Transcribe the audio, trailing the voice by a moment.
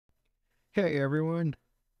Hey everyone,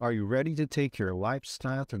 are you ready to take your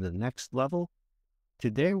lifestyle to the next level?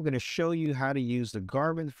 Today we're going to show you how to use the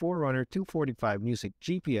Garmin Forerunner 245 Music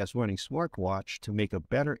GPS running smartwatch to make a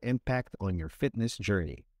better impact on your fitness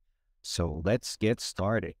journey. So let's get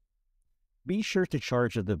started. Be sure to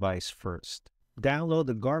charge the device first. Download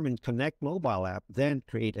the Garmin Connect mobile app, then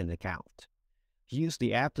create an account. Use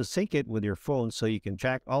the app to sync it with your phone so you can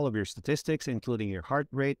track all of your statistics, including your heart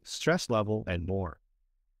rate, stress level, and more.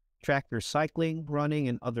 Track your cycling, running,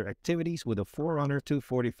 and other activities with a Forerunner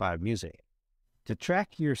 245 Music. To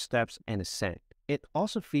track your steps and ascent, it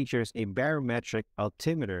also features a barometric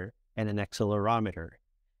altimeter and an accelerometer.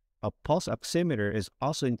 A pulse oximeter is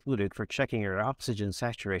also included for checking your oxygen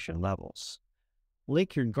saturation levels.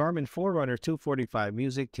 Link your Garmin Forerunner 245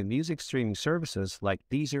 Music to music streaming services like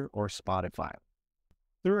Deezer or Spotify.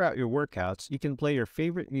 Throughout your workouts, you can play your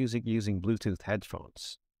favorite music using Bluetooth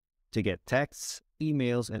headphones. To get texts,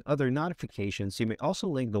 emails, and other notifications, you may also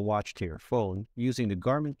link the watch to your phone using the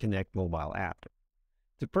Garmin Connect mobile app.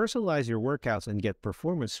 To personalize your workouts and get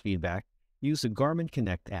performance feedback, use the Garmin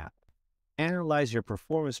Connect app. Analyze your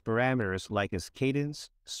performance parameters like its cadence,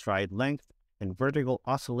 stride length, and vertical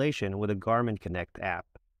oscillation with the Garmin Connect app.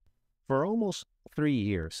 For almost 3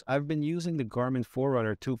 years, I've been using the Garmin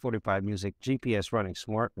Forerunner 245 Music GPS running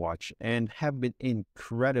smartwatch and have been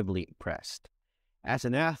incredibly impressed. As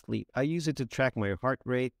an athlete, I use it to track my heart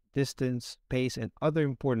rate, distance, pace, and other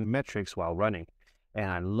important metrics while running, and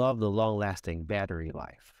I love the long-lasting battery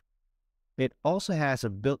life. It also has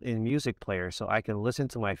a built-in music player so I can listen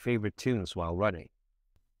to my favorite tunes while running.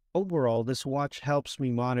 Overall, this watch helps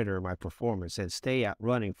me monitor my performance and stay out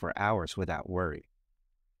running for hours without worry.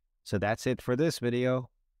 So that's it for this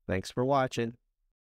video. Thanks for watching.